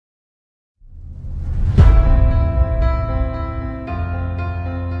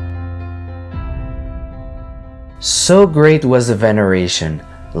So great was the veneration,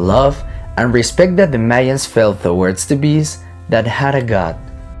 love, and respect that the Mayans felt towards the bees that had a god,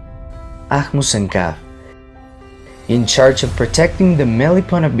 Ahmusankaf, in charge of protecting the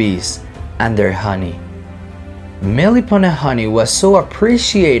Melipona bees and their honey. Melipona honey was so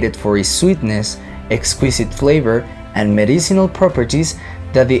appreciated for its sweetness, exquisite flavor, and medicinal properties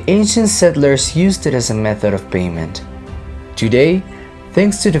that the ancient settlers used it as a method of payment. Today,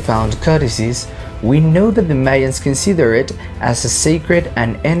 thanks to the found codices, we know that the Mayans consider it as a sacred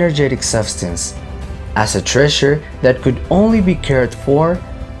and energetic substance, as a treasure that could only be cared for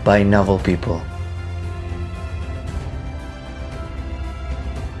by noble people.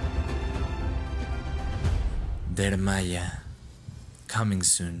 DerMaia, coming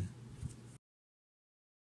soon.